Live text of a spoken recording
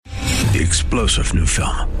The explosive new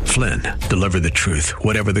film, Flynn, deliver the truth,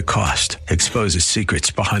 whatever the cost, exposes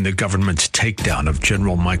secrets behind the government's takedown of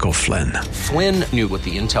General Michael Flynn. Flynn knew what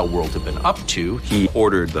the intel world had been up to. He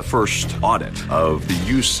ordered the first audit of the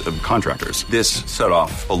use of contractors. This set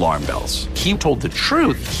off alarm bells. He told the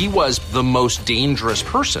truth. He was the most dangerous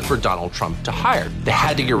person for Donald Trump to hire. They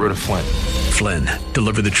had to get rid of Flynn. Flynn,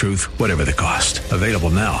 deliver the truth, whatever the cost. Available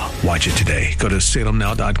now. Watch it today. Go to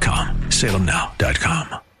salemnow.com.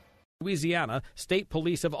 salemnow.com. Louisiana, state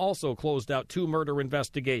police have also closed out 2 murder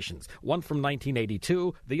investigations, one from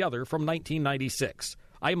 1982, the other from 1996.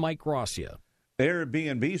 I'm Mike Rossio.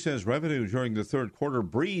 Airbnb says revenue during the third quarter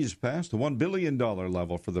breezed past the $1 billion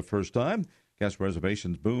level for the first time. Guest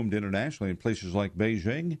reservations boomed internationally in places like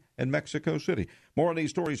Beijing and Mexico City. More on these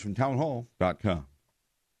stories from townhall.com.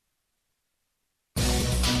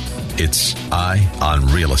 It's Eye on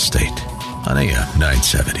Real Estate on AM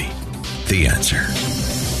 970. The Answer.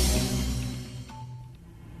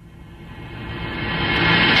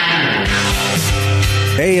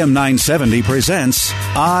 AM 970 presents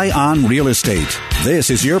Eye on Real Estate. This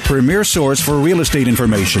is your premier source for real estate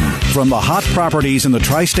information. From the hot properties in the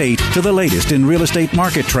tri-state to the latest in real estate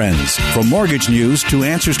market trends. From mortgage news to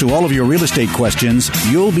answers to all of your real estate questions,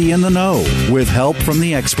 you'll be in the know with help from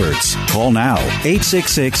the experts. Call now,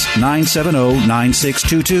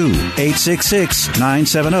 866-970-9622.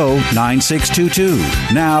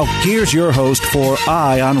 866-970-9622. Now, here's your host for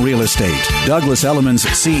Eye on Real Estate, Douglas Elliman's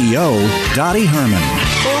CEO, Dottie Herman.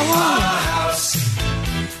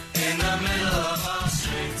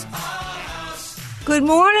 Good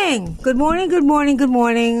morning. Good morning, good morning, good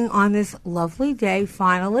morning on this lovely day,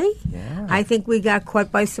 finally. Yeah. I think we got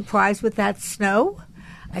caught by surprise with that snow.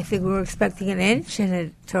 I think we were expecting an inch, and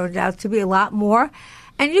it turned out to be a lot more.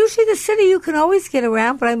 And usually the city you can always get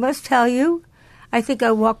around, but I must tell you, I think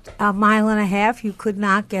I walked a mile and a half. You could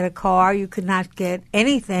not get a car. You could not get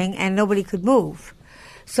anything, and nobody could move.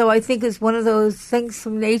 So I think it's one of those things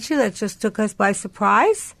from nature that just took us by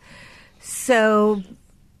surprise. So...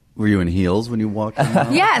 Were you in heels when you walked in?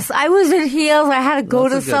 Yes, I was in heels. I had to go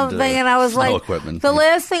to something, and I was like, the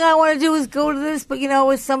last thing I want to do is go to this. But, it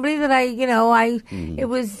was somebody that it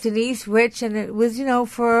was Denise Rich, and it was,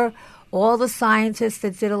 for all the scientists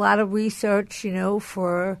that did a lot of research,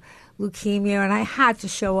 for leukemia, and I had to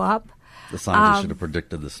show up. The scientists should have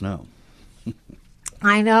predicted the snow.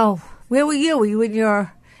 I know. Where were you? Were you in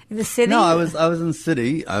the city? No, I was in the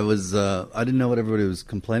city. I didn't know what everybody was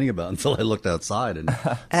complaining about until I looked outside and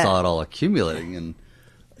saw it all accumulating. And,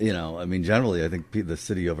 generally I think the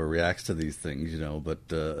city overreacts to these things, but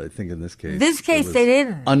I think in this case. They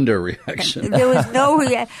didn't. Underreaction. There was no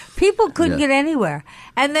reaction. People couldn't get anywhere.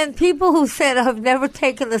 And then people who said, I've never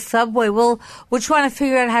taken the subway, well, we're trying to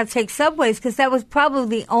figure out how to take subways because that was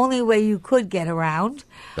probably the only way you could get around.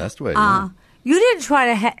 Best way, yeah. You didn't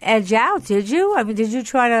try to edge out, did you? I mean, did you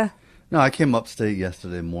try to? No, I came upstate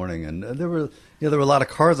yesterday morning, and there were a lot of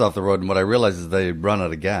cars off the road. And what I realized is they had run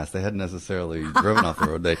out of gas. They hadn't necessarily driven off the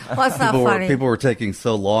road. Well, that's not funny. People were taking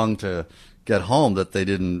so long to get home that they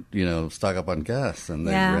didn't, stock up on gas, and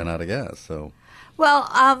they ran out of gas. So. Well,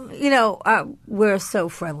 we're so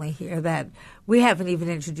friendly here that we haven't even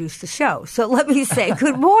introduced the show. So let me say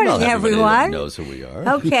good morning, everyone. Knows who we are.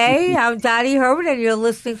 Okay, I'm Dottie Herman, and you're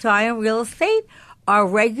listening to Eye on Real Estate. Our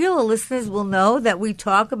regular listeners will know that we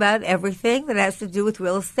talk about everything that has to do with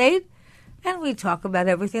real estate, and we talk about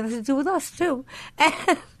everything that has to do with us too.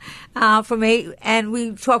 And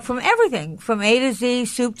we talk from everything, from A to Z,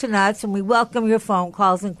 soup to nuts, and we welcome your phone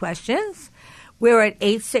calls and questions. We're at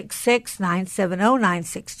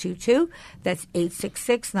 866-970-9622. That's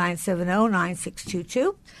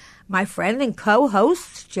 866-970-9622. My friend and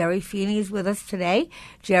co-host, Jerry Feeney, is with us today.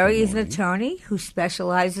 Jerry is an attorney who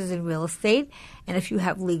specializes in real estate. And if you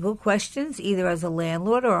have legal questions, either as a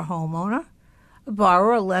landlord or a homeowner, a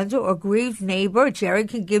borrower, a lender, or grieved neighbor, Jerry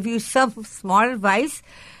can give you some smart advice.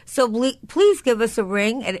 So please give us a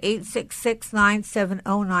ring at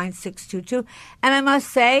 866-970-9622. And I must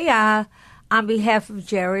say, on behalf of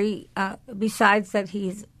Jerry, besides that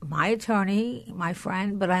he's my attorney, my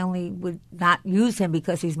friend, but I only would not use him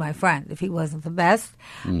because he's my friend if he wasn't the best.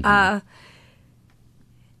 Mm-hmm.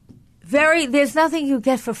 There's nothing you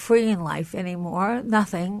get for free in life anymore,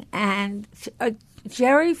 nothing. And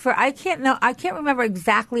Jerry, I can't remember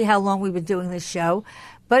exactly how long we've been doing this show,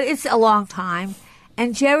 but it's a long time.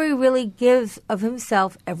 And Jerry really gives of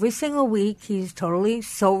himself every single week. He's totally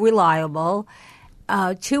so reliable.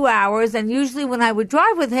 2 hours, and usually when I would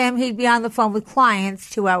drive with him, he'd be on the phone with clients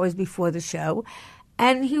 2 hours before the show.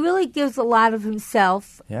 And he really gives a lot of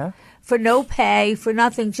himself for no pay, for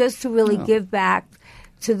nothing, just to really give back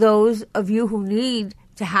to those of you who need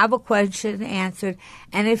to have a question answered.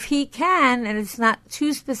 And if he can, and it's not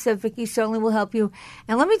too specific, he certainly will help you.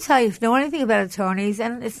 And let me tell you, if you know anything about attorneys,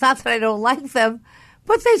 and it's not that I don't like them,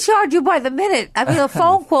 but they charge you by the minute. I mean, a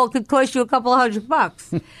phone call could cost you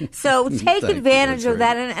 $200. So take advantage of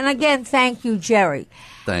that. And again, thank you, Jerry.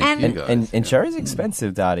 Thank you, guys. And Jerry's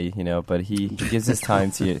expensive, Dottie, but he gives his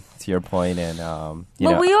time to your point, and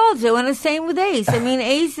well, we all do, and the same with Ace. I mean,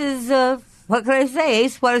 Ace is what can I say?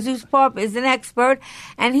 Ace Juarez is an expert,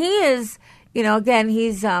 and he is, again,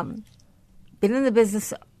 he's been in the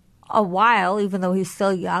business a while, even though he's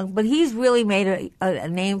still young, but he's really made a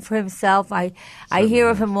name for himself. I hear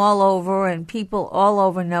of him all over, and people all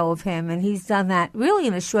over know of him, and he's done that really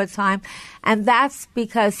in a short time, and that's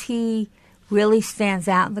because he really stands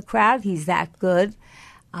out in the crowd. He's that good.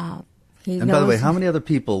 And by the way, how many other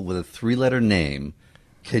people with a 3-letter name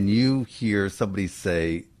can you hear somebody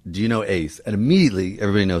say, do you know Ace? And immediately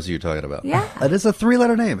everybody knows who you're talking about. Yeah. And it's a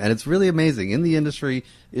 3-letter name, and it's really amazing. In the industry,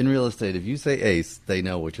 in real estate, if you say Ace, they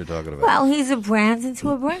know what you're talking about. Well, he's a brand into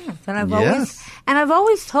a brand. And I've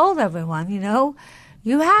always told everyone,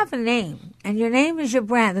 you have a name, and your name is your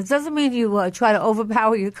brand. It doesn't mean you try to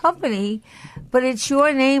overpower your company, but it's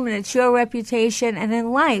your name and it's your reputation, and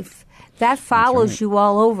in life, that follows you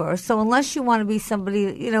all over. So unless you want to be somebody,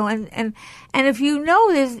 and if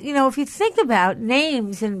there's, if you think about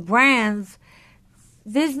names and brands,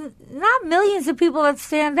 there's not millions of people that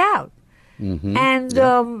stand out. Mm-hmm.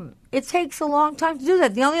 And it takes a long time to do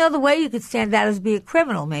that. The only other way you could stand out is be a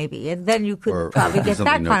criminal, maybe, and then you could probably get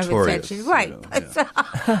that kind of attention. Right.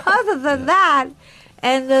 Other than that,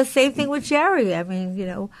 and the same thing with Jerry. I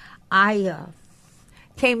mean, I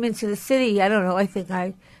came into the city, I don't know, I think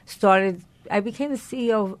I became the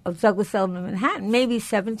CEO of Douglas Elliman Manhattan maybe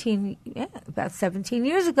about 17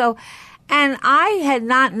 years ago. And I had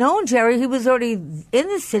not known Jerry. He was already in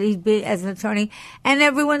the city as an attorney. And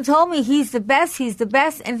everyone told me he's the best.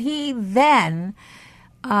 And he then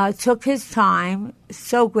took his time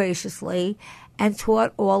so graciously and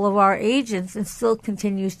taught all of our agents, and still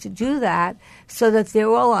continues to do that, so that they're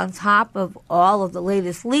all on top of all of the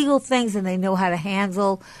latest legal things, and they know how to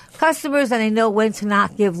handle customers, and they know when to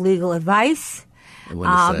not give legal advice. When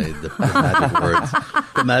to say the magic words.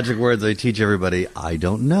 The magic words they teach everybody. I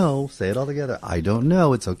don't know. Say it all together. I don't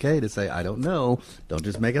know. It's okay to say I don't know. Don't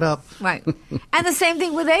just make it up. Right. And the same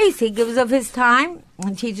thing with Ace. He gives of his time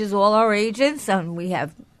and teaches all our agents, and we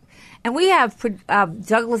have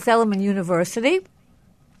Douglas Elliman University,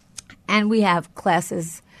 and we have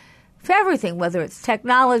classes for everything, whether it's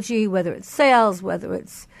technology, whether it's sales, whether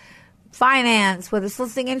it's finance, whether it's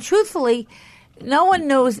listening. And truthfully, no one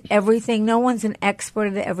knows everything. No one's an expert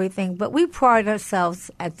at everything. But we pride ourselves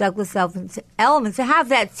at Douglas Elliman to have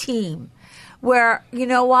that team where, you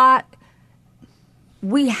know what,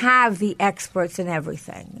 we have the experts in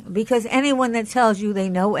everything. Because anyone that tells you they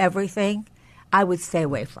know everything, I would stay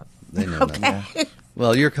away from. They know that.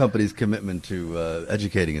 Well, your company's commitment to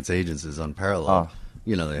educating its agents is unparalleled.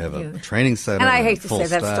 They have a training center. And I hate to say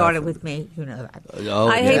that started with me. You know that.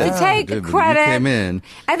 I hate to take credit. You came in.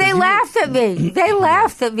 And they laughed at me. They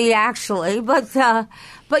laughed at me, actually. But I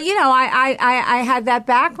had that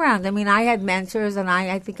background. I mean, I had mentors, and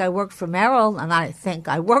I think I worked for Merrill,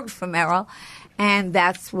 and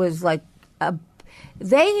that was like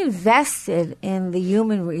they invested in the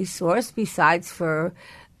human resource besides for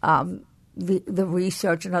the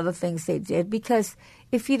research and other things they did, because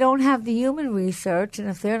if you don't have the human research, and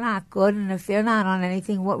if they're not good, and if they're not on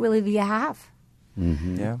anything, what really do you have?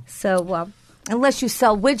 Mm-hmm. Yeah. So unless you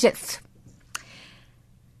sell widgets,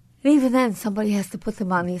 and even then somebody has to put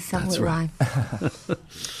them on the assembly line.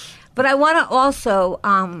 But I want to also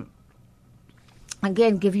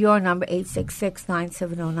again give your number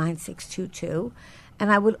 866-970-9622,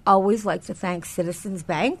 and I would always like to thank Citizens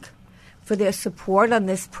Bank for their support on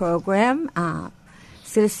this program.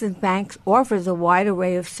 Citizens Bank offers a wide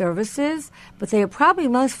array of services, but they are probably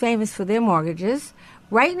most famous for their mortgages.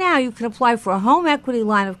 Right now, you can apply for a home equity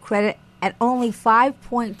line of credit at only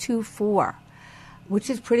 5.24, which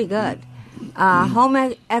is pretty good.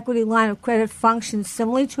 Home equity line of credit functions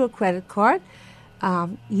similarly to a credit card.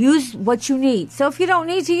 Use what you need. So if you don't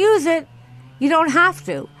need to use it, you don't have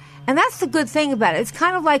to. And that's the good thing about it. It's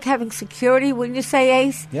kind of like having security, wouldn't you say,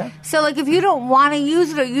 Ace? Yeah. So, like, if you don't want to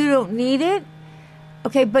use it or you don't need it,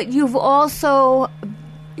 okay, but you're also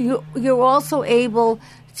able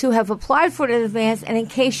to have applied for it in advance, and in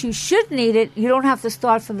case you should need it, you don't have to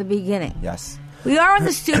start from the beginning. Yes. We are in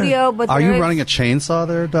the studio, but are you running a chainsaw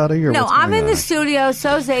there, Dottie? No, I'm in the studio.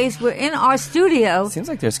 So's Ace. We're in our studio. Seems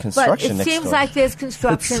like there's construction. But it seems like there's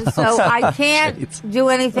construction, so I can't do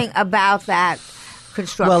anything about that.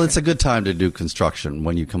 construction. Well, it's a good time to do construction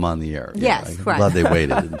when you come on the air. Yes, I'm right. glad they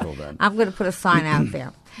waited until then. I'm going to put a sign out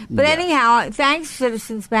there. But anyhow, thanks,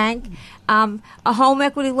 Citizens Bank. A home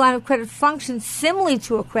equity line of credit functions similarly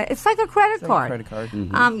to a credit. It's like a credit card. Like a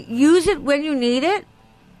credit card. Use it when you need it,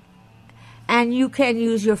 and you can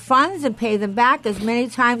use your funds and pay them back as many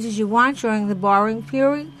times as you want during the borrowing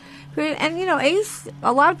period. And Ace,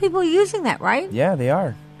 a lot of people are using that, right? Yeah, they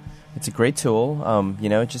are. It's a great tool.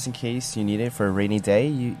 Just in case you need it for a rainy day,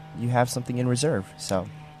 you have something in reserve. So.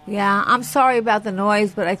 Yeah, I'm sorry about the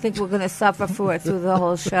noise, but I think we're going to suffer through the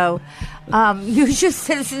whole show. Use your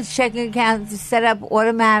Citizens checking account to set up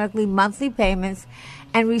automatically monthly payments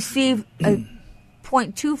and receive a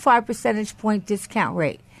 0.25 percentage point discount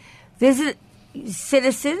rate. Visit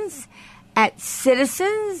Citizens at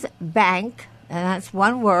Citizens Bank, and that's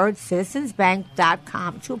one word,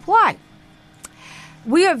 citizensbank.com to apply.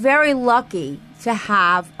 We are very lucky to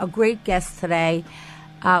have a great guest today,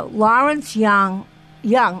 Lawrence Young,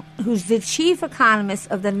 who's the chief economist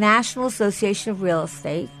of the National Association of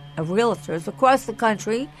Realtors across the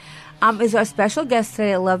country, is our special guest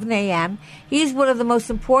today at 11 a.m. He's one of the most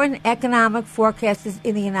important economic forecasters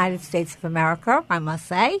in the United States of America, I must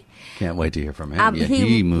say. Can't wait to hear from him.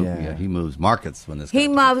 He moves markets when this. He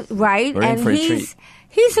moves right, We're in and for a treat.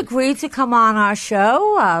 he's agreed to come on our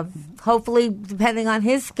show. Hopefully, depending on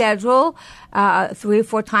his schedule, 3 or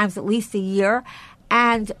 4 times at least a year.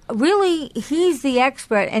 And really, he's the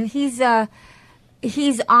expert, and he's on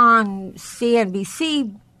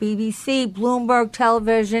CNBC, BBC, Bloomberg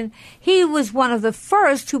Television. He was one of the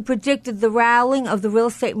first who predicted the rallying of the real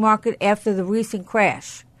estate market after the recent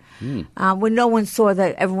crash. When no one saw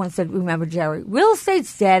that, everyone said, remember, Jerry, real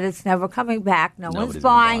estate's dead. It's never coming back. Nobody's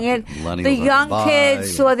buying it. The young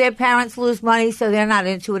kids saw their parents lose money, so they're not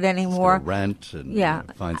into it anymore. Rent and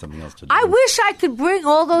find something else to do. I wish I could bring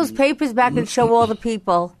all those papers back and show all the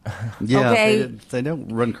people. Okay? They don't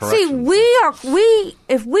run corrections. See,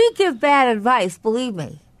 if we give bad advice, believe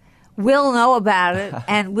me, we'll know about it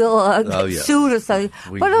and we'll get sued or something.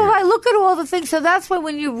 But if I look at all the things, so that's why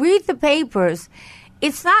when you read the papers,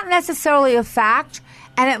 it's not necessarily a fact,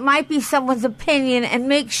 and it might be someone's opinion, and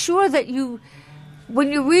make sure that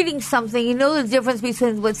when you're reading something, you know the difference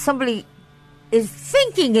between what somebody is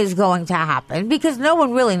thinking is going to happen, because no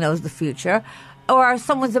one really knows the future, or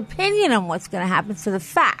someone's opinion on what's going to happen to the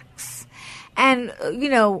facts. And,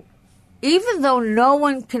 even though no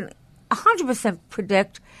one can 100%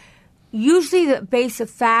 predict, usually the base of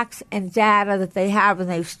facts and data that they have and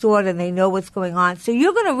they've stored and they know what's going on. So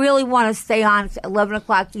you're going to really want to stay on at 11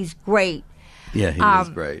 o'clock. He's great. Yeah, he is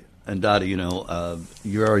great. And Dottie,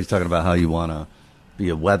 you're always talking about how you want to be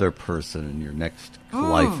a weather person in your next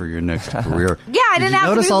life or your next career. Yeah, I didn't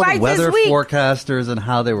have to be right this week. Did you notice all the weather forecasters and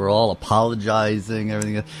how they were all apologizing and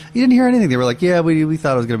everything? You didn't hear anything. They were like, yeah, we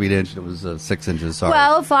thought it was going to be an inch. It was 6 inches. Sorry.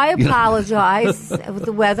 Well, if I apologize with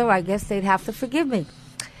the weather, I guess they'd have to forgive me.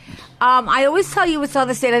 I always tell you what's on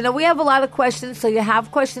the state. I know we have a lot of questions, so you have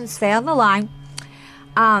questions, stay on the line.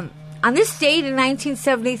 On this date in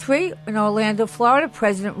 1973, in Orlando, Florida,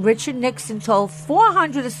 President Richard Nixon told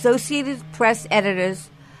 400 Associated Press editors,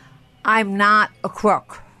 "I'm not a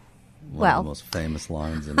crook." One of the most famous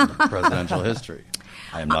lines in presidential history.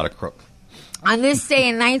 I am not a crook. On this day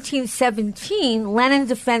in 1917, Lenin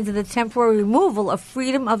defended the temporary removal of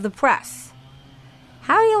freedom of the press.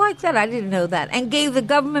 How do you like that? I didn't know that. And gave the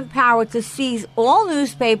government power to seize all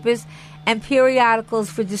newspapers and periodicals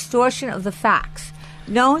for distortion of the facts,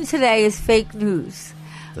 known today as fake news.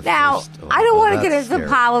 I don't want to get into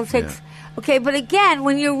politics. Yeah. Okay, but again,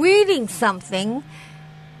 when you're reading something,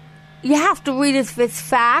 you have to read if it's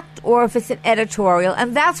fact or if it's an editorial.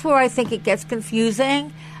 And that's where I think it gets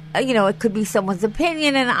confusing. It could be someone's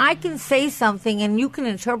opinion, and I can say something, and you can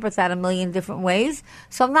interpret that a million different ways.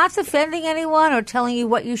 So I'm not defending anyone or telling you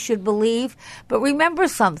what you should believe. But remember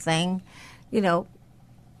something,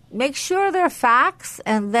 make sure they're facts,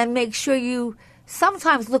 and then make sure you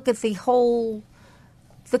sometimes look at the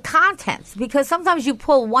contents. Because sometimes you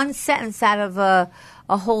pull one sentence out of a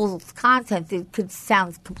whole content, it could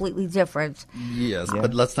sound completely different. Yes,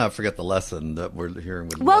 but let's not forget the lesson that we're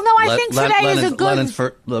hearing. I think today is a good...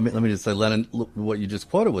 let me just say, Lenin, what you just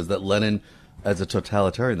quoted was that Lenin, as a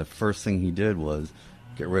totalitarian, the first thing he did was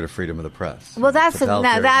get rid of freedom of the press. Well,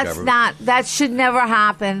 that should never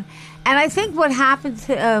happen. And I think what happened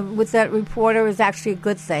with that reporter is actually a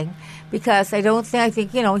good thing, because I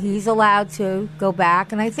think he's allowed to go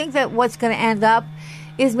back. And I think that what's going to end up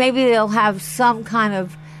is maybe they'll have some kind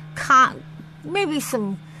of maybe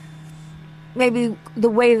the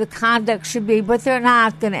way the conduct should be, but they're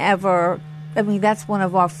not going to ever I mean, that's one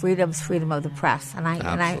of our freedoms, freedom of the press,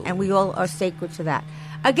 and we all are sacred to that.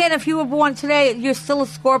 Again, if you were born today, you're still a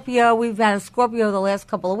Scorpio. We've had a Scorpio the last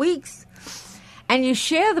couple of weeks, and you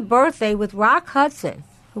share the birthday with Rock Hudson,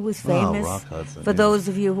 who was famous. Rock Hudson, for those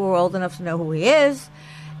of you who are old enough to know who he is,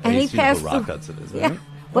 and he passed. Rock Hudson is, yeah.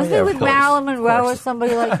 Wasn't he with Marilyn Monroe or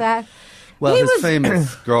somebody like that? Well, his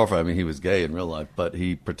famous girlfriend, I mean, he was gay in real life, but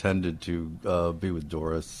he pretended to be with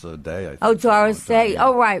Doris Day, I think. Oh, Doris Day. Yeah.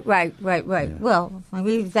 Oh, right. Yeah. Well, I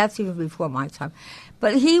mean, that's even before my time.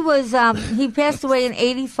 But he was, he passed away in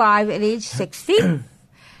 85 at age 60. And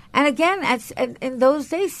again, in those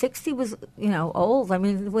days, 60 was, old. I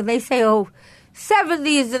mean, when they say,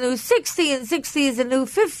 70 is the new 60 and 60 is the new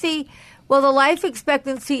 50, well, the life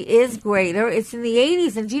expectancy is greater. It's in the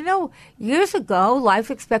 80s. And do you know, years ago, life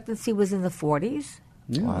expectancy was in the 40s.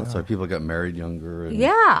 Yeah, that's why people got married younger and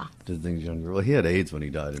did things younger. Well, he had AIDS when he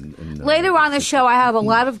died. Later on the show, I have a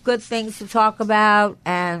lot of good things to talk about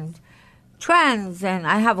and trends, and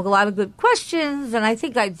I have a lot of good questions, and I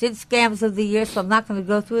think I did Scams of the Year, so I'm not going to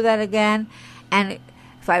go through that again. And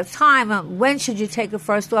if I have time, when should you take a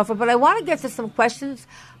first offer? But I want to get to some questions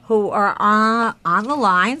who are on the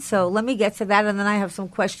line. So let me get to that, and then I have some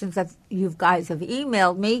questions that you guys have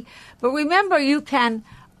emailed me. But remember, you can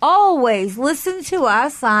always listen to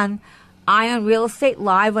us on Ion Real Estate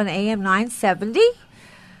Live on AM 970.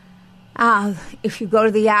 If you go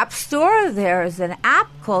to the App Store, there's an app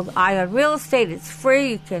called Ion Real Estate. It's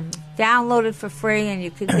free. You can download it for free, and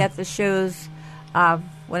you can get the shows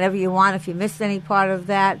whenever you want if you missed any part of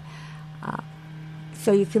that.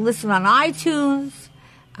 So you can listen on iTunes.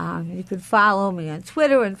 You can follow me on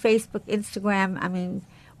Twitter and Facebook, Instagram,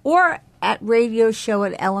 or at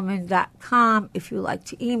radioshow@element.com if you like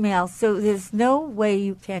to email. So there's no way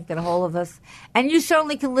you can't get a hold of us. And you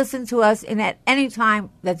certainly can listen to us at any time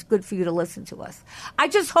that's good for you to listen to us. I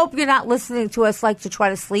just hope you're not listening to us like to try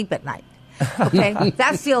to sleep at night. Okay?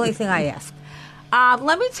 That's the only thing I ask.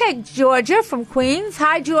 Let me take Georgia from Queens.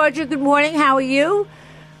 Hi, Georgia. Good morning. How are you?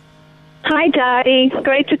 Hi, Dottie.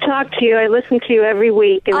 Great to talk to you. I listen to you every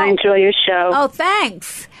week, and I enjoy your show. Oh,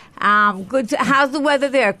 thanks. Good. How's the weather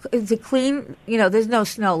there? Is it clean? There's no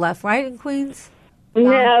snow left, right, in Queens?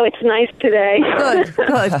 No, it's nice today. Good.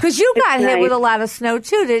 Because you got hit with a lot of snow,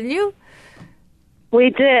 too, didn't you?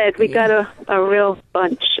 We did. We got a real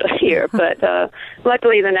bunch here, but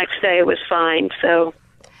luckily the next day it was fine, so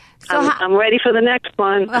I'm ready for the next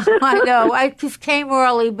one. I know. I just came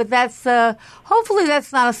early, but that's hopefully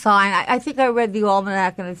that's not a sign. I think I read the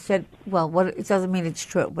almanac and it said, it doesn't mean it's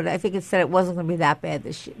true, but I think it said it wasn't going to be that bad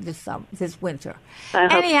this winter.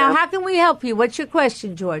 Anyhow, how can we help you? What's your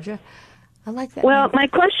question, Georgia? I like that. Well, my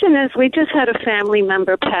question is, we just had a family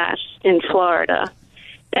member pass in Florida,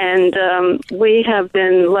 and we have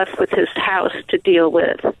been left with his house to deal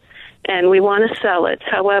with. And we want to sell it.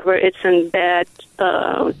 However, it's in bad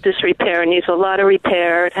disrepair. It needs a lot of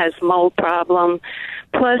repair. It has mold problem.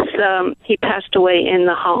 Plus, he passed away in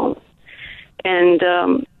the home. And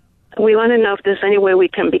we want to know if there's any way we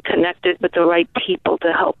can be connected with the right people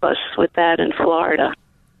to help us with that in Florida.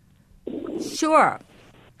 Sure.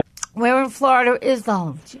 Where in Florida is the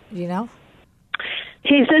home? Do you know?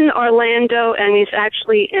 He's in Orlando, and he's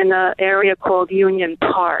actually in an area called Union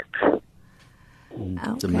Park.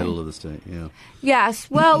 Okay. The middle of the state, yeah.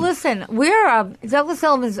 Yes. Well, listen, we're Douglas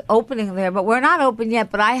Elliman's opening there, but we're not open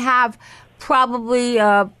yet. But I have probably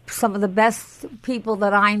some of the best people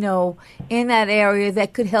that I know in that area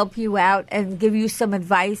that could help you out and give you some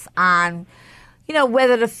advice on,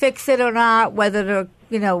 whether to fix it or not, whether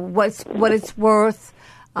to, what it's worth.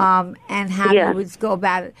 And how you would go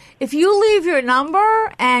about it. If you leave your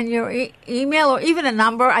number and your email, or even a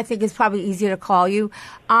number, I think it's probably easier to call you.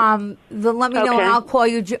 Then let me know, and I'll call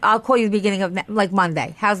you. I'll call you the beginning of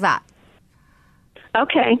Monday. How's that?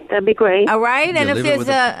 Okay, that'd be great. All right, and if there's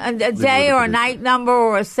a day or a night number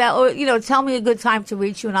or a cell, or, tell me a good time to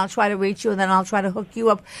reach you, and I'll try to reach you, and then I'll try to hook you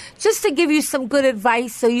up, just to give you some good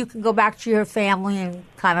advice, so you can go back to your family and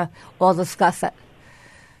kind of all discuss it.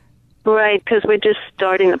 Right, because we're just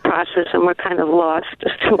starting the process and we're kind of lost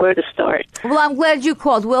as to where to start. Well, I'm glad you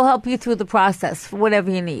called. We'll help you through the process for whatever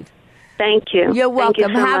you need. Thank you. You're welcome.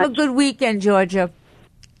 Thank you so Have much. a good weekend, Georgia.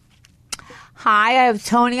 Hi, I have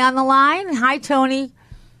Tony on the line. Hi, Tony.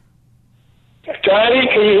 Dottie,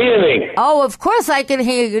 can you hear me? Oh, of course I can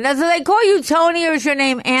hear you. Now, do they call you Tony, or is your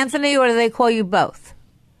name Anthony, or do they call you both?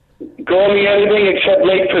 Call me anything except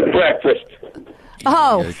late for breakfast.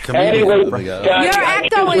 Oh, anyway, you're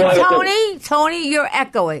echoing, Tony. Tony, you're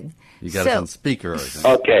echoing. You got us on speaker, I think.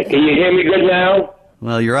 Okay, can you hear me good now?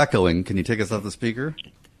 Well, you're echoing. Can you take us off the speaker?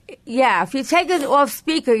 Yeah, if you take it off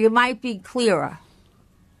speaker, you might be clearer.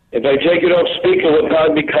 If I take it off speaker, we'll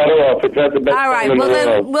probably be cut off. It's not the best. All right. Well,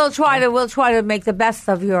 then we'll try to make the best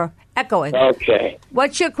of your echoing. Okay.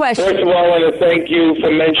 What's your question? First of all, I want to thank you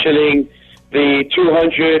for mentioning the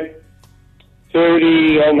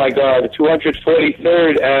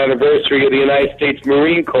 243rd anniversary of the United States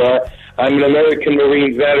Marine Corps. I'm an American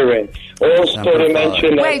Marine veteran. Also to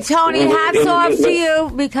mention that... Wait, Tony, hats off to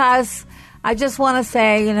you, because I just want to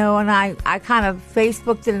say, and I kind of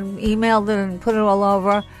Facebooked it and emailed it and put it all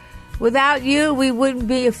over. Without you, we wouldn't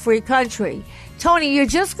be a free country. Tony, you're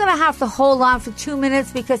just going to have to hold on for 2 minutes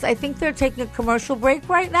because I think they're taking a commercial break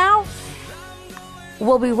right now.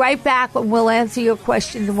 We'll be right back and we'll answer your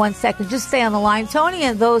question in 1 second. Just stay on the line, Tony,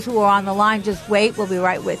 and those who are on the line, just wait. We'll be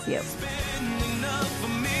right with you.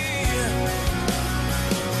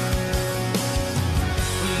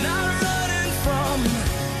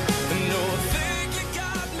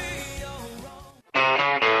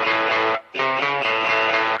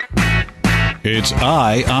 It's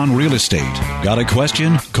Eye on Real Estate. Got a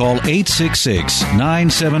question? Call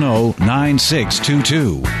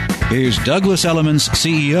 866-970-9622. Here's Douglas Elliman's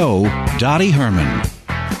CEO, Dottie Herman.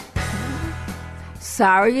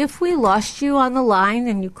 Sorry if we lost you on the line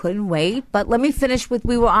and you couldn't wait, but let me finish with,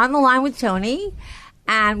 we were on the line with Tony,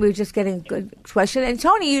 and we were just getting a good question. And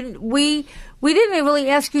Tony, we didn't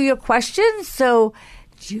really ask you your question, so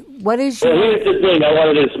what is your... Well, here's the thing I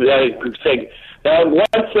wanted to say. Now, once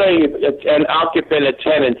an occupant, a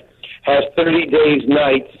tenant, has 30 days,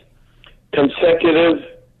 nights, consecutive,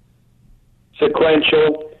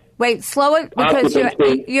 sequential... Wait, slow it, because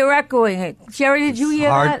you're echoing it. Jerry, did you hear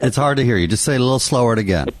that? It's hard to hear you. Just say it a little slower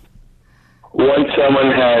again. Once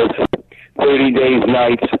someone has 30 days,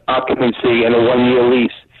 nights, occupancy, and a 1-year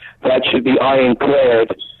lease, that should be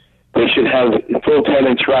ironclad. They should have full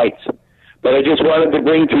tenants' rights. But I just wanted to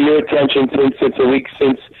bring to your attention, since it's a week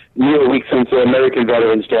since American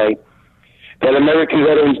Veterans Day, that American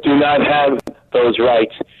veterans do not have those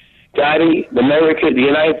rights. Dottie, the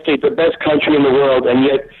United States, the best country in the world, and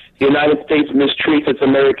yet the United States mistreats its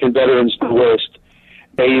American veterans the worst.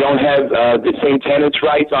 They don't have the same tenants'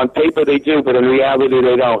 rights. On paper they do, but in reality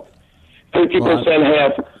they don't. 50%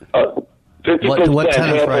 half... 50% what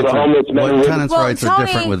tenants' rights are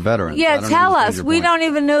different with veterans? Yeah, tell us. We don't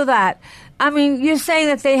even know that. I mean, you're saying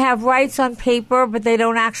that they have rights on paper, but they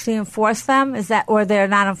don't actually enforce them? Is that, or they're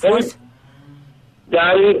not enforced?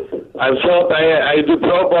 Dottie, I do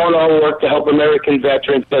pro bono work to help American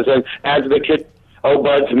veterans as an advocate,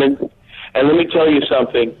 ombudsman. And let me tell you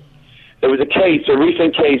something. There was a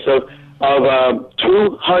recent case of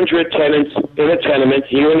 200 tenants in a tenement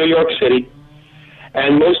here in New York City.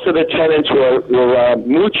 And most of the tenants were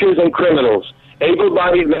moochers and criminals,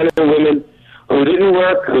 able-bodied men and women who didn't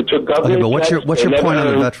work, who took government. Okay, but what's your point on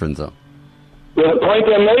the veterans, though? Well, the point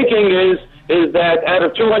I'm making is that out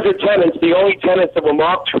of 200 tenants, the only tenants that were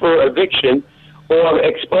marked for eviction or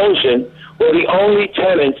expulsion were the only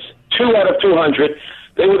tenants. 2 out of 200,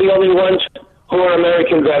 they were the only ones who were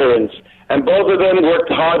American veterans, and both of them worked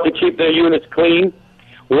hard to keep their units clean.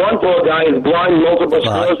 One poor guy is blind, multiple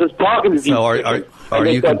sclerosis, Parkinson's. So are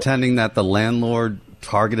you contending that the landlord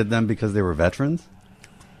targeted them because they were veterans?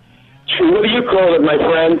 What do you call it, my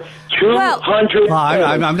friend? 200. Well,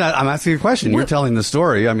 I'm asking you a question. You're telling the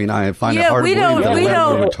story. I mean, I find it hard to believe that a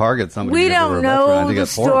landlord would target somebody. We don't know the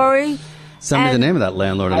story. Send me the name of that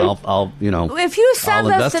landlord, and I'll if you send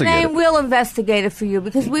us the name, we'll investigate it for you,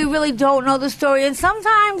 because we really don't know the story. And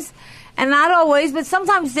sometimes, and not always, but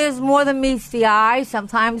sometimes there's more than meets the eye.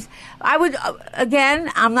 Sometimes I would,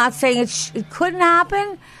 again, I'm not saying it couldn't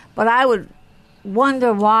happen, but I would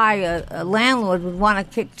wonder why a landlord would want to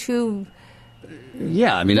kick two.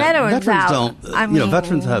 Yeah, I mean, veterans don't.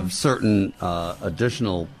 Veterans have certain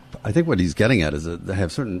additional. I think what he's getting at is that they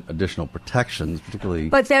have certain additional protections, particularly.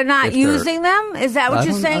 But they're not using them? Is that what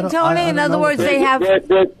you're saying, Tony? In other words, they have.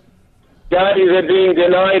 Dottie, they're being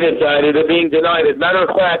denied it, Dottie. They're being denied it. Matter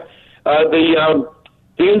of fact, the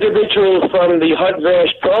individuals from the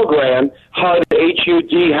HUD-VASH program, HUD,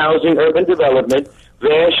 HUD, Housing Urban Development,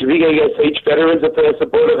 VASH, VASH, Veterans Affairs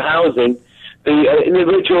Supportive Housing, the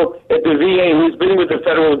individual at the VA who's been with the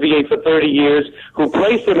federal VA for 30 years, who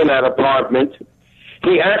placed him in that apartment,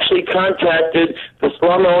 he actually contacted the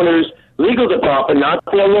slum owners' legal department, not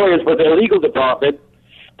their lawyers, but their legal department,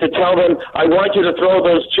 to tell them, I want you to throw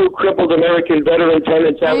those 2 crippled American veteran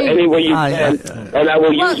tenants out any way you can, and I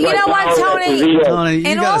will use my power. Tony,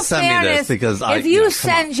 you got to send me this, because if you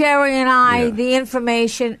send Jerry and I the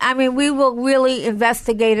information, I mean, we will really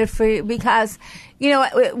investigate it for you, because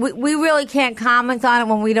we really can't comment on it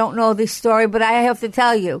when we don't know the story, but I have to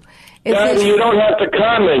tell you. You don't have to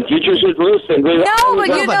comment. You just listen.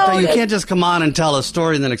 You can't just come on and tell a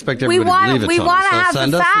story and then expect everybody to believe it. We want to have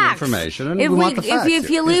send the us facts. the information, and we want the facts. If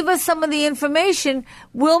you leave us some of the information,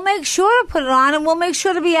 we'll make sure to put it on, and we'll make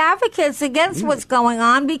sure to be advocates against what's going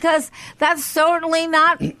on, because that's certainly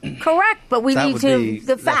not correct. But we need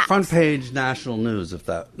the facts. Front page national news, if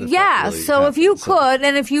that really happens. If you could,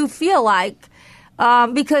 and if you feel like,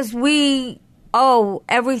 because we owe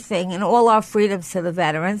everything and all our freedoms to the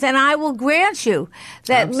veterans. And I will grant you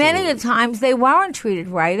that many a times they weren't treated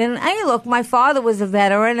right. And hey, look, my father was a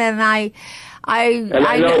veteran, and I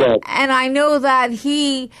know that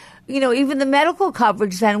he, even the medical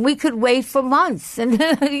coverage then, we could wait for months. And, you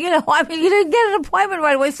didn't get an appointment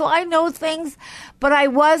right away. So I know things, but I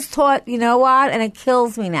was taught, you know what, and it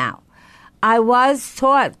kills me now. I was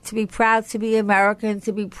taught to be proud to be American,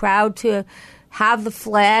 to be proud to have the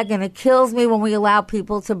flag, and it kills me when we allow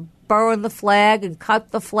people to burn the flag and cut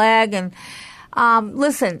the flag. And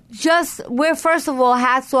listen, we're first of all,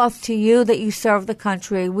 hats off to you that you serve the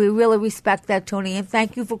country. We really respect that, Tony, and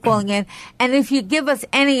thank you for calling in. And if you give us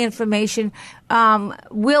any information,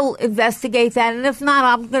 we'll investigate that. And if not,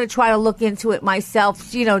 I'm going to try to look into it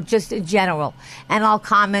myself, just in general. And I'll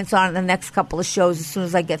comment on it in the next couple of shows as soon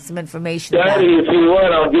as I get some information. Daddy, if you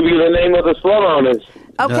want, I'll give you the name of the slum owners.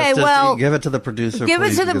 Okay, give it to the producer. Give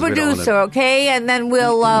it to the producer, okay, and then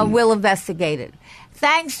we'll investigate it.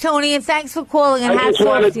 Thanks, Tony, and thanks for calling. And hats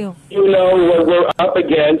off to you. You know what we're up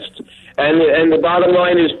against, and the bottom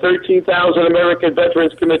line is 13,000 American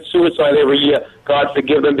veterans commit suicide every year. God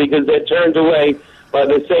forgive them, because they're turned away by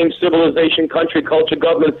the same civilization, country, culture,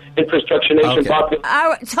 government, infrastructure, nation, population. All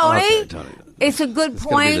right, Tony. It's a good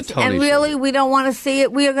point, and really, we don't want to see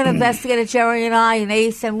it. We are going to investigate it, Jerry and I and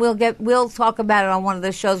Ace, and we'll talk about it on one of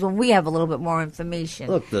the shows when we have a little bit more information.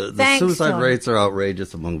 Look, the suicide rates are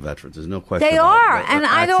outrageous among veterans. There's no question. They are, and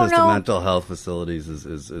I don't know. Access to mental health facilities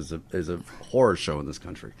is a horror show in this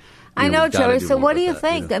country. I know, Jerry. So what do you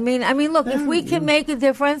think? I mean, look, if we can make a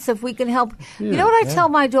difference, if we can help, you know what I tell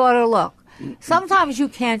my daughter? Look, sometimes you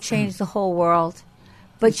can't change the whole world,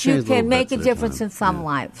 but you can make a difference in some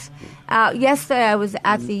lives. Yesterday, I was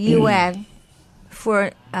at the UN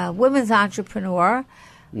for Women's Entrepreneur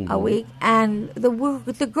Week, and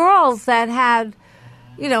the girls that had,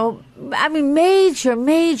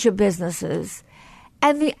 major businesses,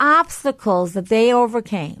 and the obstacles that they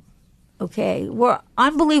overcame, were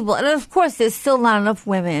unbelievable. And of course, there's still not enough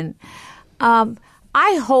women.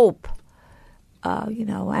 I hope.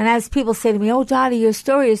 And as people say to me, "Oh, Dottie, your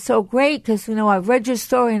story is so great because I've read your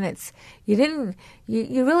story and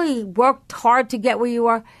you really worked hard to get where you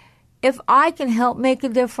are." If I can help make a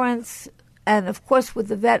difference, and of course with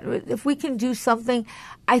the vet, if we can do something,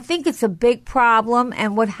 I think it's a big problem.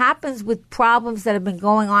 And what happens with problems that have been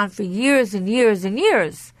going on for years and years and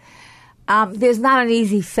years, there's not an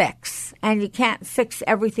easy fix, and you can't fix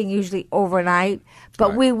everything usually overnight.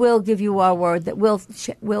 But we will give you our word that we'll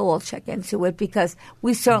all check into it, because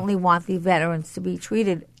we certainly want the veterans to be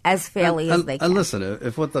treated as fairly as they can. And listen,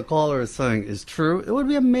 if what the caller is saying is true, it would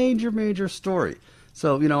be a major, major story.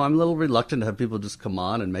 So, I'm a little reluctant to have people just come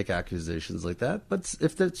on and make accusations like that. But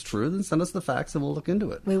if that's true, then send us the facts and we'll look into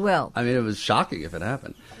it. We will. I mean, it was shocking if it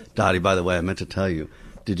happened. Dottie, by the way, I meant to tell you,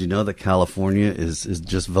 did you know that California is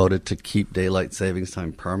just voted to keep daylight savings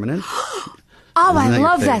time permanent? Oh, I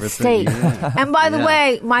love that state. Yeah. And by the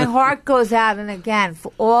way, my heart goes out and again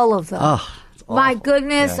for all of them. Oh, my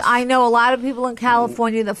goodness, yes. I know a lot of people in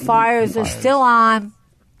California, the fires are still on.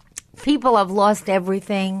 People have lost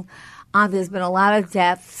everything. There's been a lot of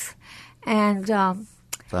deaths. And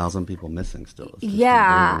 1,000 people missing still.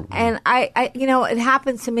 Yeah, and I it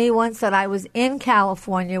happened to me once that I was in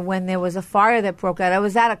California when there was a fire that broke out. I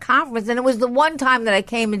was at a conference, and it was the one time that I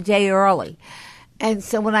came a day early. And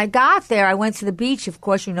so when I got there, I went to the beach. Of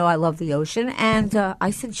course, I love the ocean. And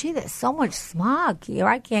I said, gee, there's so much smog here.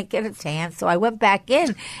 I can't get a tan. So I went back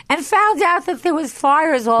in and found out that there was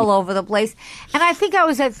fires all over the place. And I think I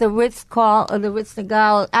was at the Ritz-Carlton.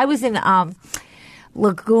 I was in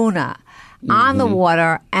Laguna on the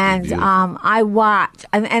water, and I watched.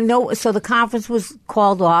 So the conference was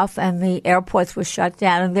called off, and the airports were shut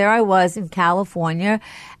down. And there I was in California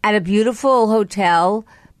at a beautiful hotel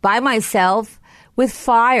by myself, with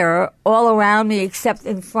fire all around me except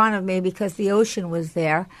in front of me because the ocean was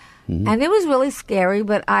there. And it was really scary,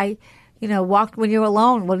 but I walk when you're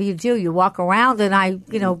alone. What do? You walk around, and I,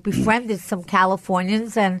 befriended some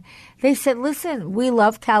Californians, and they said, listen, we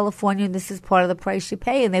love California, and this is part of the price you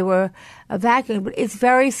pay, and they were evacuating. But it's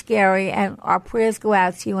very scary, and our prayers go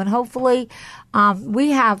out to you, and hopefully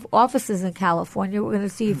we have offices in California. We're going to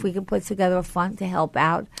see if we can put together a fund to help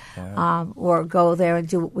out or go there and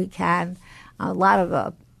do what we can. A lot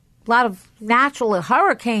of natural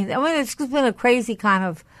hurricanes. I mean, it's been a crazy kind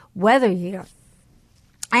of weather here.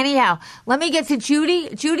 Anyhow, let me get to Judy.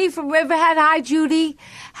 Judy from Riverhead. Hi, Judy.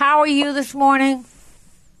 How are you this morning?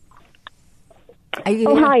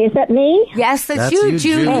 Hi. Is that me? Yes, that's you,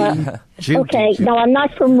 Judy. Okay. No, I'm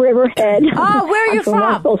not from Riverhead. Oh, where are you from?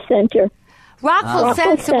 Rockville Center. Rockville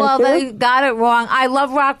Center. Well, they got it wrong. I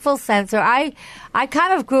love Rockville Center. I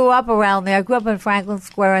kind of grew up around there. I grew up in Franklin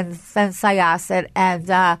Square and then Syosset,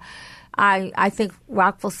 and I think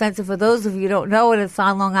Rockville Center, for those of you who don't know it, it's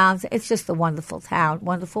on Long Island. It's just a wonderful town,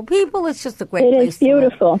 wonderful people. It's just a great place to live. It is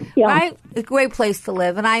beautiful, yeah. Right? A great place to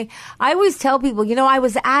live. And I always tell people, I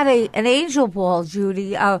was at an angel ball,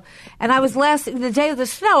 Judy, and I was the day of the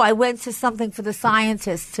snow, I went to something for the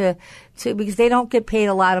scientists to because they don't get paid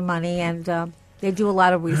a lot of money, and they do a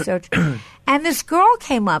lot of research. And this girl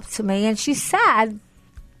came up to me, and she said,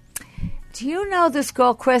 do you know this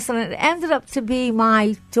girl, Chris? And it ended up to be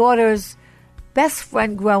my daughter's best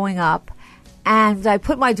friend growing up. And I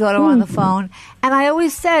put my daughter on the phone. And I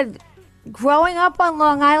always said, growing up on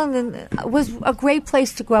Long Island was a great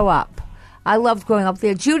place to grow up. I loved growing up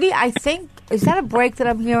there. Judy, I think, is that a break that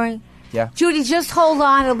I'm hearing? Yeah. Judy, just hold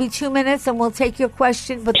on. It'll be 2 minutes, and we'll take your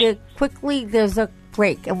question. But there's a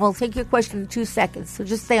break, and we'll take your question in 2 seconds. So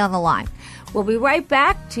just stay on the line. We'll be right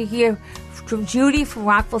back to hear from Judy from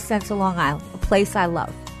Rockville Center, Long Island, a place I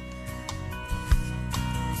love.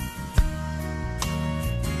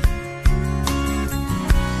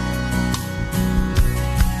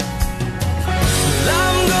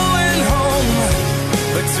 I'm going home,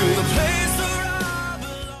 but to the place where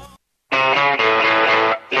I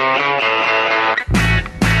belong.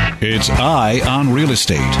 It's Eye on Real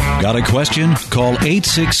Estate. Got a question? Call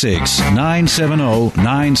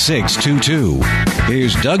 866-970-9622.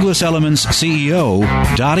 Here's Douglas Elliman's CEO,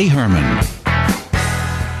 Dottie Herman.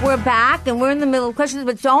 We're back, and we're in the middle of questions,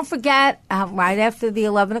 but don't forget, right after the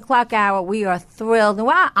 11 o'clock hour, we are thrilled and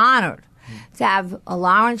we're honored to have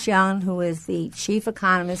Lawrence Young, who is the chief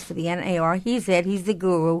economist for the NAR. He's the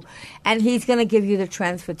guru, and he's going to give you the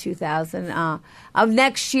trends for 2000 of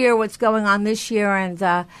next year, what's going on this year,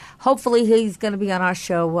 and hopefully he's going to be on our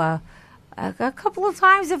show a couple of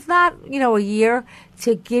times, if not, a year,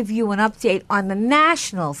 to give you an update on the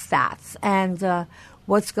national stats and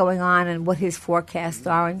what's going on and what his forecasts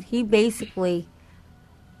are. And he basically,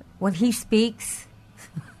 when he speaks,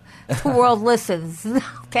 the world listens.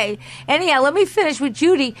 Okay. Anyhow, let me finish with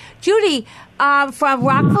Judy. Judy from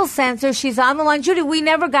Rockville Center, she's on the line. Judy, we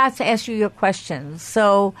never got to ask you your questions,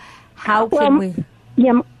 so how can we?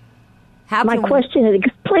 Yeah. My question is,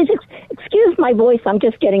 please excuse my voice. I'm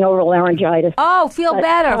just getting over laryngitis. Oh, feel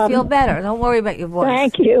better. Feel better. Don't worry about your voice.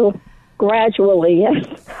 Thank you. Gradually, yes.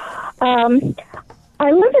 I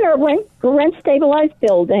live in a rent-stabilized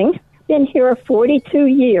building. Been here 42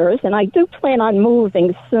 years, and I do plan on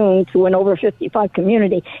moving soon to an over 55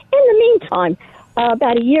 community. In the meantime,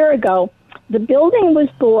 about a year ago, the building was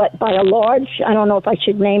bought by a large, I don't know if I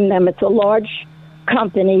should name them, it's a large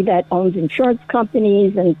company that owns insurance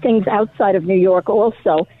companies and things outside of New York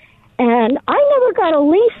also. And I never got a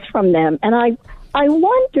lease from them. And I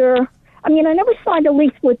wonder, I never signed a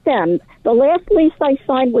lease with them. The last lease I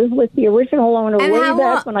signed was with the original owner way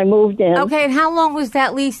back when I moved in. Okay, and how long was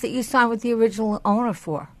that lease that you signed with the original owner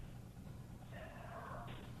for?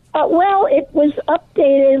 Well, it was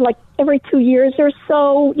updated like every 2 years or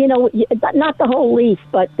so. Not the whole lease,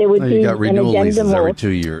 but there would be you got renewal an leases addendum every 2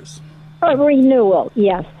 years. A renewal,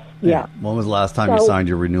 yes. Yeah. When was the last time you signed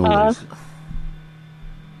your renewal lease?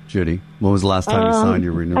 Judy, when was the last time you signed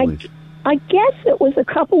your renewal lease? I guess it was a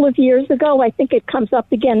couple of years ago. I think it comes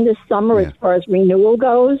up again this summer as far as renewal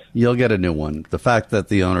goes. You'll get a new one. The fact that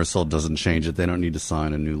the owner still doesn't change it, they don't need to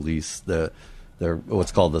sign a new lease. They're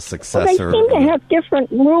what's called the successor. Well, they seem to have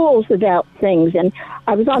different rules about things. And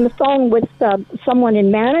I was on the phone with someone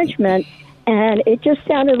in management, and it just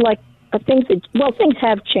sounded like things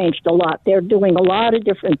have changed a lot. They're doing a lot of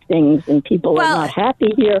different things, and people are not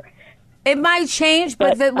happy here. It might change,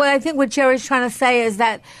 but I think what Jerry's trying to say is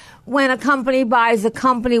that when a company buys a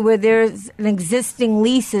company where there's an existing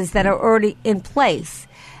leases that are already in place,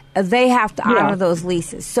 they have to honor those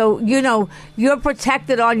leases. So, you're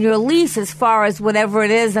protected on your lease as far as whatever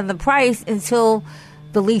it is and the price until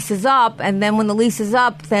the lease is up, and then when the lease is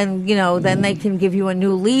up, then then they can give you a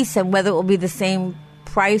new lease, and whether it will be the same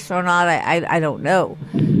price or not, I don't know.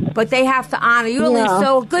 But they have to honor your lease.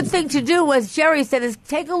 So a good thing to do, as Jerry said, is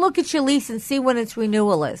take a look at your lease and see when its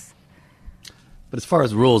renewal is. But as far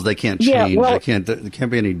as rules, they can't change. There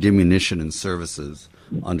can't be any diminution in services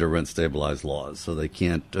under rent-stabilized laws, so they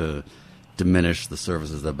can't diminish the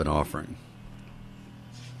services they've been offering.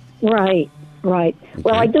 Right. Okay.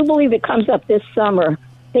 Well, I do believe it comes up this summer.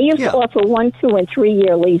 They used to offer 1, 2, and 3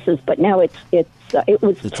 year leases, but now it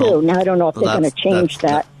was 2. Now I don't know if they're going to change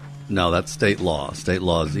that. No, that's state law. State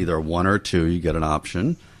law is either 1 or 2. You get an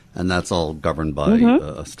option, and that's all governed by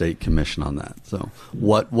a state commission on that. So,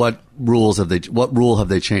 what rule have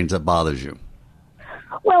they changed that bothers you?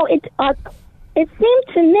 Well, it seemed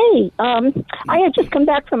to me. I had just come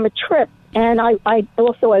back from a trip, and I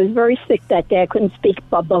was very sick that day. I couldn't speak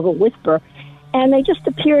above a whisper. And they just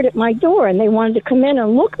appeared at my door, and they wanted to come in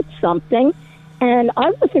and look at something. And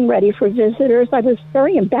I wasn't ready for visitors. I was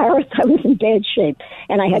very embarrassed. I was in bad shape,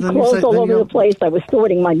 and I had clothes all over the place. I was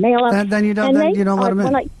sorting my mail out. Then you don't let them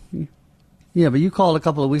in. Yeah, but you called a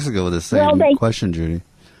couple of weeks ago with the same question, Judy,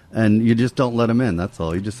 and you just don't let them in. That's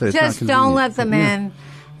all. You just say it's not convenient. Don't let them in.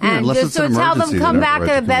 And just tell them come back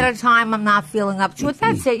at a better time. I'm not feeling up to it.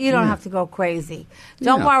 That's it. You don't have to go crazy.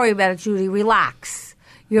 Don't worry about it, Judy. Relax.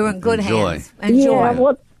 You're in good hands. Enjoy. Yeah,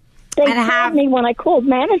 well, they told me when I called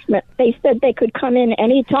management, they said they could come in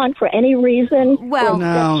anytime for any reason. Well,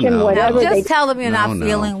 whatever. Just tell them you're not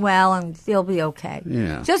feeling well, and they'll be okay.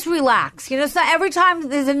 Yeah. Just relax. So every time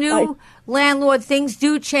there's a new landlord, things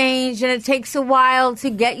do change, and it takes a while to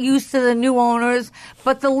get used to the new owners.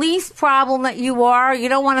 But the least problem that you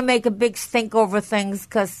don't want to make a big stink over things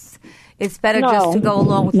because it's better just to go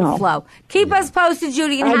along with the flow. Keep us posted,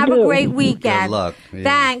 Judy, and have a great weekend. Good luck. Yeah.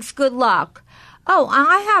 Thanks. Good luck. Oh,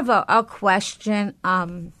 I have a question.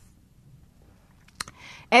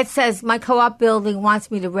 It says, my co-op building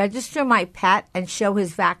wants me to register my pet and show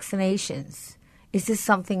his vaccinations. Is this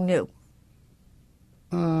something new?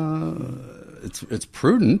 It's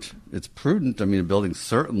prudent. It's prudent. I mean, a building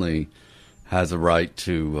certainly has a right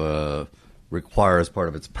to require as part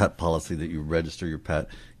of its pet policy that you register your pet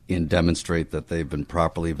and demonstrate that they've been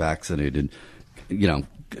properly vaccinated. Well,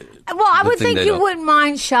 I would think you wouldn't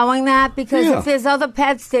mind showing that because if there's other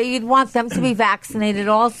pets there, you'd want them to be vaccinated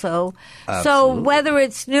also. Absolutely. So whether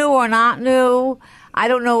it's new or not new, I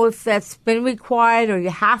don't know if that's been required or you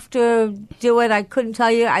have to do it. I couldn't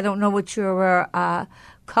tell you. I don't know what your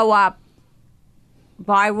co-op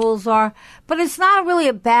buy rules are. But it's not really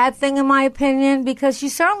a bad thing, in my opinion, because you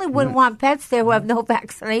certainly wouldn't want pets there who have no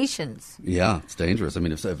vaccinations. Yeah, it's dangerous. I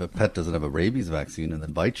mean, if a pet doesn't have a rabies vaccine and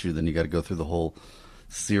then bites you, then you got to go through the whole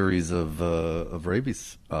series of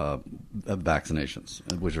rabies vaccinations,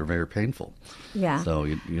 which are very painful. Yeah. So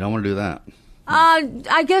you don't want to do that.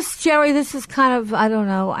 I guess, Jerry, this is kind of, I don't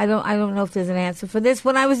know. I don't know if there's an answer for this.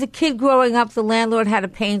 When I was a kid growing up, the landlord had to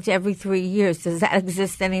paint every 3 years. Does that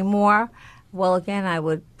exist anymore? Well, again, I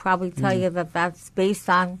would probably tell you that that's based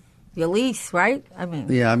on your lease, right? I mean,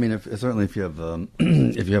 certainly if you have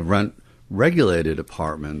if you have rent regulated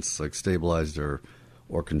apartments like stabilized or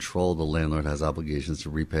controlled, the landlord has obligations to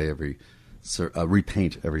repaint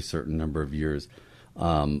every certain number of years.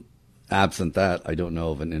 Absent that, I don't know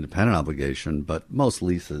of an independent obligation, but most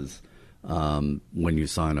leases, when you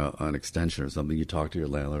sign an extension or something, you talk to your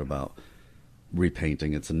landlord about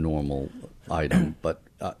repainting. It's a normal item, but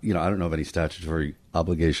I don't know of any statutory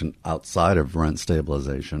obligation outside of rent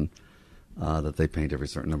stabilization that they paint every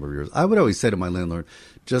certain number of years. I would always say to my landlord,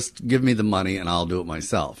 just give me the money and I'll do it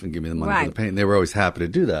myself, and give me the money for the paint. And they were always happy to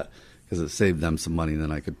do that because it saved them some money, and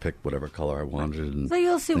then I could pick whatever color I wanted. And so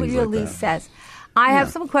you'll see what your lease says. I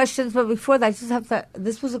have some questions, but before that, I just have to.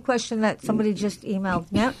 This was a question that somebody just emailed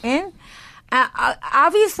in.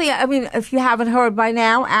 Obviously, I mean, if you haven't heard by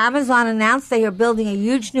now, Amazon announced they are building a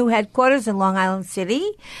huge new headquarters in Long Island City.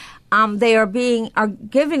 They are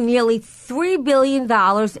given nearly $3 billion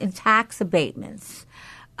in tax abatements,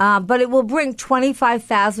 but it will bring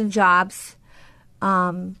 25,000 jobs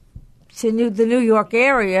to the New York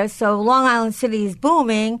area. So Long Island City is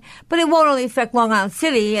booming, but it won't only affect Long Island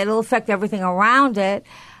City; it'll affect everything around it.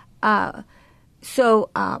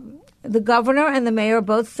 The governor and the mayor are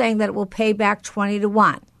both saying that it will pay back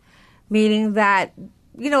 20-1, meaning that,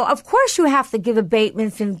 of course you have to give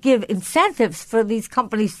abatements and give incentives for these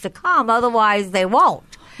companies to come. Otherwise, they won't.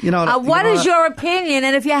 What is your opinion?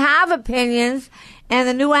 And if you have opinions and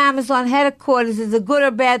the new Amazon headquarters is a good or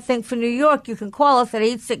bad thing for New York, you can call us at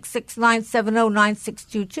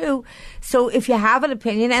 866-970-9622. So if you have an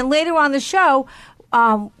opinion, and later on the show,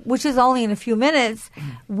 which is only in a few minutes,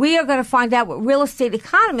 we are going to find out what real estate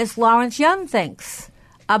economist Lawrence Yun thinks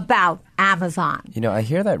about Amazon. You know, I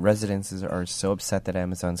hear that residents are so upset that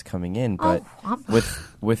Amazon's coming in, but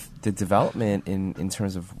with the development in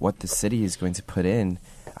terms of what the city is going to put in,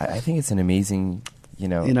 I think it's an amazing. You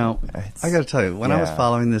know, I got to tell you, when I was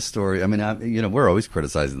following this story, I mean, we're always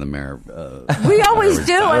criticizing the mayor. We always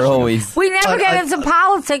do. We never get into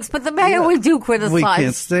politics, but the mayor we do criticize. We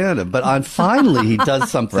can't stand him. But finally, he does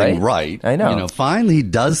something right. I know. You know, finally, he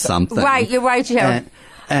does something. Right, you're right, Jerry.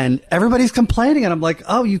 And everybody's complaining, and I'm like,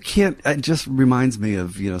 oh, you can't. It just reminds me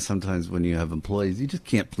of, sometimes when you have employees, you just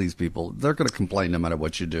can't please people. They're going to complain no matter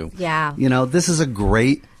what you do. Yeah. This is a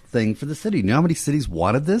great thing for the city. You know how many cities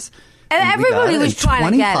wanted this? And everybody was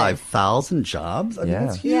trying to get it. 25,000 jobs? I mean,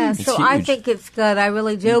 that's huge. Yeah, so I think it's good. I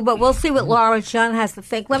really do. But we'll see what Lawrence Yun has to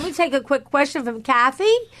think. Let me take a quick question from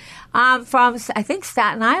Kathy from, I think,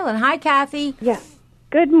 Staten Island. Hi, Kathy. Yeah.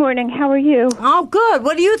 Good morning. How are you? Oh, good.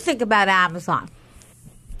 What do you think about Amazon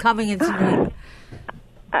coming into New York?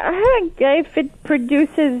 I think if it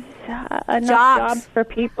produces enough jobs for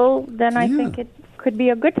people, then I think it could be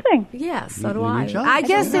a good thing. Yes, so do I. I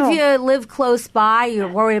guess if you live close by, you're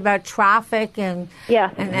worried about traffic and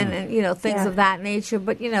things of that nature.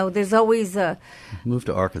 But there's always a move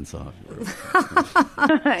to Arkansas.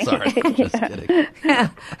 Sorry, just kidding. Yeah.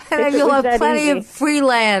 And then you'll have plenty of free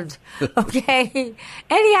land. Okay.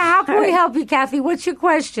 Anyhow, how can we help you, Kathy? What's your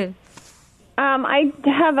question? I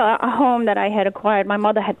have a home that I had acquired. My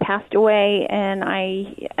mother had passed away, and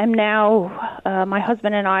I am now, my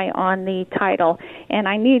husband and I, on the title. And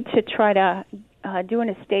I need to try to do an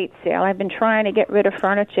estate sale. I've been trying to get rid of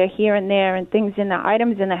furniture here and there and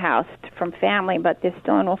items in the house from family, but there's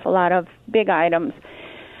still an awful lot of big items.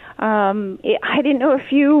 I didn't know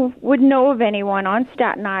if you would know of anyone on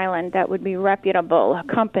Staten Island that would be reputable, a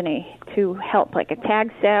company to help, like a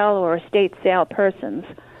tag sale or estate sale persons.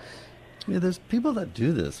 Yeah, there's people that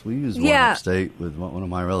do this. We use one upstate with one of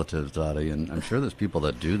my relatives, Dottie, and I'm sure there's people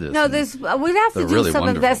that do this. No, we'd have to do some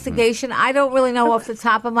investigation. I don't really know off the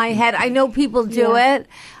top of my head. I know people do it,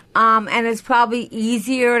 and it's probably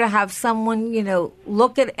easier to have someone,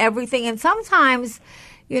 look at everything. And sometimes,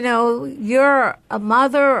 you're a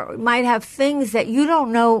mother might have things that you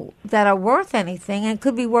don't know that are worth anything and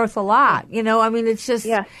could be worth a lot. I mean, it's just...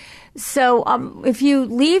 Yeah. So if you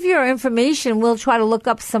leave your information, we'll try to look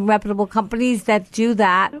up some reputable companies that do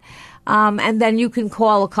that. And then you can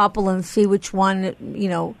call a couple and see which one,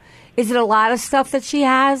 Is it a lot of stuff that she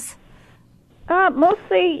has?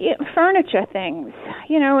 Mostly furniture things,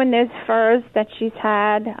 and there's furs that she's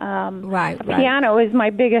had. Piano is my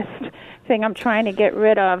biggest thing I'm trying to get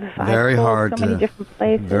rid of. Very hard so many different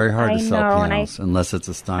places. Very hard to sell pianos unless it's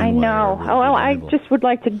a Steinway. I know. Well, I just would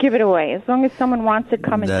like to give it away as long as someone wants to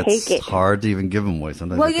come and take it. That's hard to even give them away.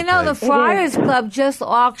 Sometimes. Well, the Friars Club just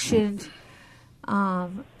auctioned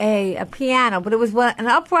a piano, but it was an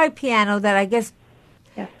upright piano that I guess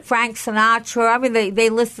Frank Sinatra. I mean, they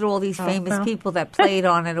listed all these famous people that played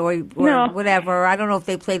on it or whatever. I don't know if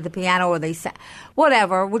they played the piano or they sang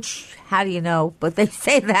whatever. Which how do you know? But they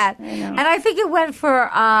say that, and I think it went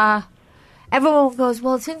for. Everyone goes,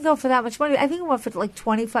 well, it didn't go for that much money. I think it went for like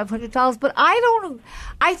 $2,500. But I don't.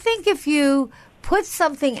 I think if you put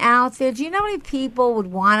something out there, do you know how many people would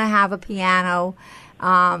want to have a piano,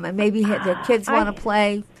 and maybe their kids want to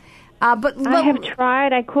play? But I have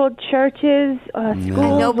tried. I called churches, schools,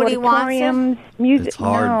 nobody auditoriums, music. It's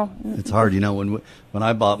hard. No. It's hard. When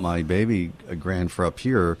I bought my baby a grand for up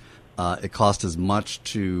here, it cost as much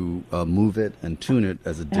to move it and tune it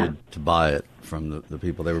as it did to buy it from the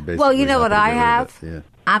people. They were basically. Well, you know what I have?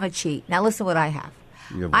 I'm a cheat. Now listen, what I have.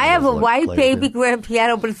 I have a white baby grand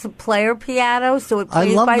piano, but it's a player piano, so it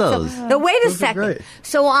plays by itself. No, wait a second.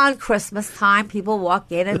 So on Christmas time, people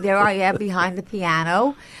walk in, and there I am behind the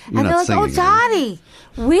piano. And they're like, oh, Dottie,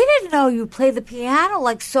 we didn't know you play the piano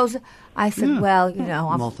like so. I said, well,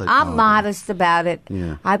 I'm modest about it.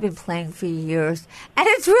 Yeah. I've been playing for years. And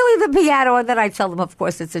it's really the piano. And then I tell them, of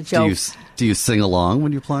course, it's a joke. Do you sing along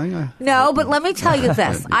when you're playing? No, but let me tell you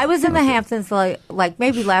this. I was in the Hamptons like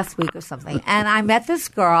maybe last week or something. And I met this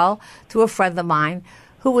girl through a friend of mine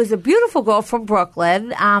who was a beautiful girl from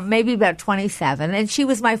Brooklyn, maybe about 27. And she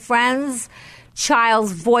was my friend's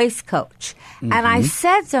child's voice coach. Mm-hmm. And I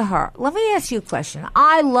said to her, let me ask you a question.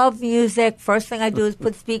 I love music. First thing I do is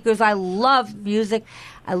put speakers. I love music.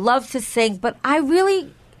 I love to sing. But I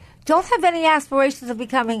really don't have any aspirations of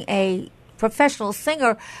becoming a professional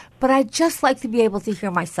singer. But I just like to be able to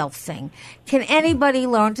hear myself sing. Can anybody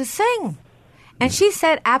learn to sing? And she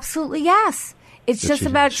said, absolutely yes. It's just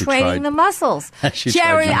about training the muscles.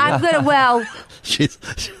 Jerry, I'm going to,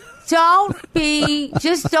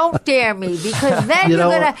 just don't dare me, because then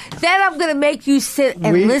then I'm gonna make you sit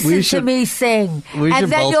and listen to me sing,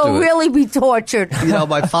 and then you'll really be tortured.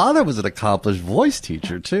 My father was an accomplished voice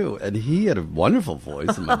teacher too, and he had a wonderful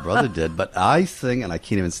voice, and my brother did. But I sing, and I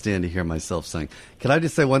can't even stand to hear myself sing. Can I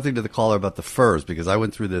just say one thing to the caller about the furs? Because I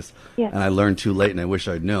went through this, and I learned too late, and I wish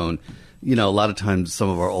I'd known. A lot of times some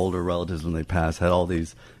of our older relatives, when they pass, had all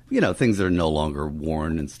these, things that are no longer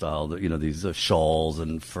worn in style, these shawls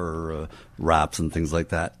and fur wraps and things like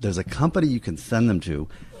that. There's a company you can send them to,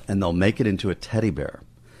 and they'll make it into a teddy bear.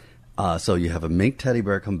 So you have a mink teddy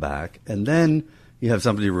bear come back, and then you have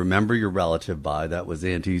somebody to remember your relative by. That was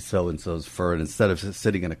Auntie so-and-so's fur, and instead of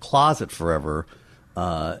sitting in a closet forever,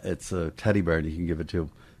 it's a teddy bear, and you can give it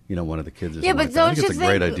to one of the kids. Or but don't you think? A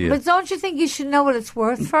great idea. But don't you think you should know what it's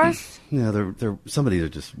worth first? Yeah, some of these are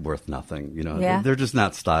just worth nothing. They're just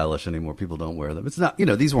not stylish anymore. People don't wear them. It's not.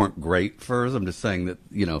 These weren't great furs. I'm just saying that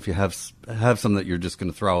if you have some that you're just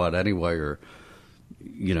going to throw out anyway, or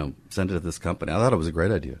send it to this company. I thought it was a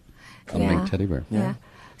great idea. A mink teddy bear. Yeah.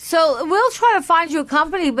 So we'll try to find you a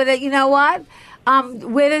company, but you know what?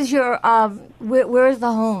 Where is your where is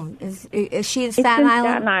the home? Is she in Staten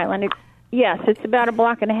Island? Staten Island. Yes, it's about a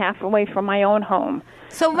block and a half away from my own home.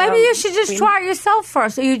 So maybe you should just try it yourself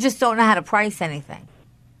first, or you just don't know how to price anything.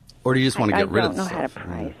 Or do you just want to get rid of the stuff? I don't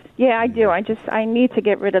know how to price. Yeah, I do. I need to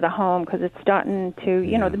get rid of the home because it's starting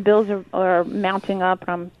to, the bills are mounting up.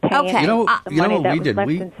 I'm paying the money that was left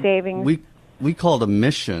in savings. We called a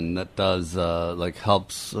mission that does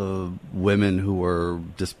helps women who were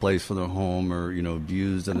displaced from their home or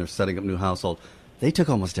abused, and they're setting up new households. They took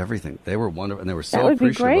almost everything. They were wonderful, and they were so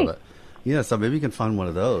appreciative of it. Yeah, so maybe you can find one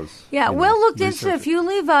of those. Yeah, we'll look into it. If you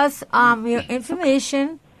leave us your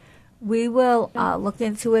information, we will look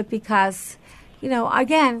into it because,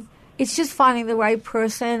 again, it's just finding the right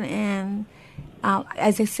person. And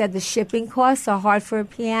as I said, the shipping costs are hard for a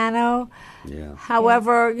piano. Yeah.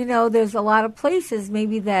 However, there's a lot of places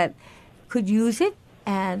maybe that could use it,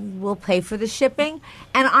 and we'll pay for the shipping.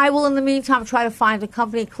 And I will, in the meantime, try to find a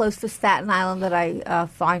company close to Staten Island that I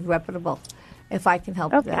find reputable. If I can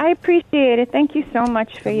help that. I appreciate it. Thank you so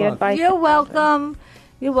much for your advice. You're welcome.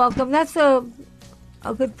 You're welcome. That's a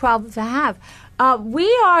good problem to have. We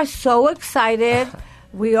are so excited.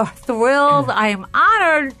 We are thrilled. I am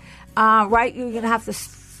honored. Right, you're going to have to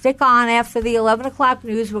stick on after the 11 o'clock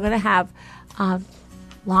news. We're going to have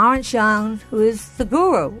Lawrence Young, who is the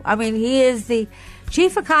guru. I mean, he is the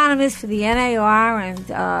chief economist for the NAR,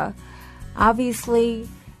 and obviously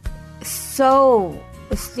so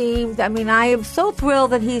esteemed. I mean, I am so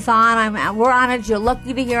thrilled that he's on. We're honored. You're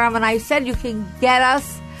lucky to hear him. And I said you can get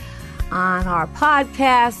us on our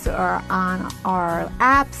podcast or on our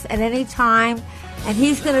apps at any time. And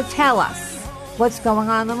he's going to tell us what's going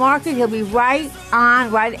on in the market. He'll be right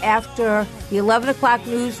on right after the 11 o'clock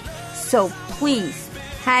news. So please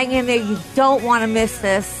hang in there. You don't want to miss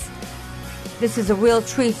this. This is a real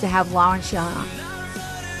treat to have Lawrence Young on.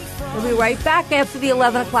 We'll be right back after the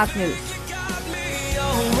 11 o'clock news.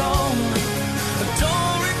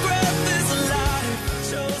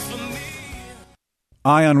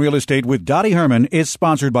 Eye on Real Estate with Dottie Herman is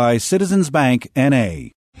sponsored by Citizens Bank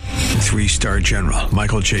N.A. 3-star General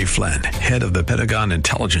Michael J. Flynn, head of the Pentagon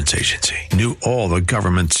Intelligence Agency, knew all the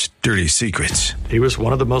government's dirty secrets. He was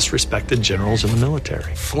one of the most respected generals in the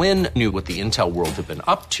military. Flynn knew what the intel world had been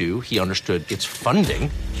up to. He understood its funding.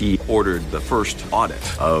 He ordered the first audit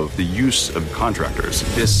of the use of contractors.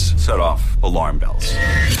 This set off alarm bells.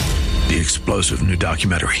 The explosive new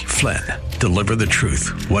documentary, Flynn, Deliver the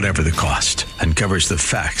Truth, Whatever the Cost, uncovers the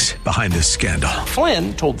facts behind this scandal.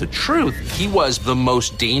 Flynn told the truth. He was the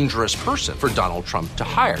most dangerous person for Donald Trump to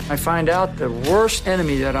hire. I find out the worst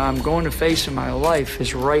enemy that I'm going to face in my life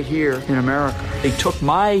is right here in America. They took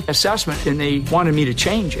my assessment and they wanted me to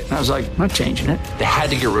change it. And I was like, I'm not changing it. They had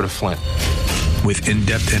to get rid of Flynn. With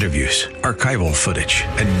in-depth interviews, archival footage,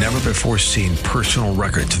 and never-before-seen personal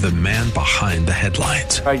records of the man behind the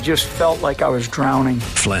headlines. I just felt like I was drowning.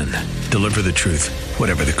 Flynn, Deliver the Truth,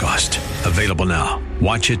 Whatever the Cost. Available now.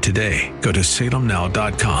 Watch it today. Go to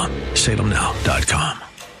salemnow.com. salemnow.com.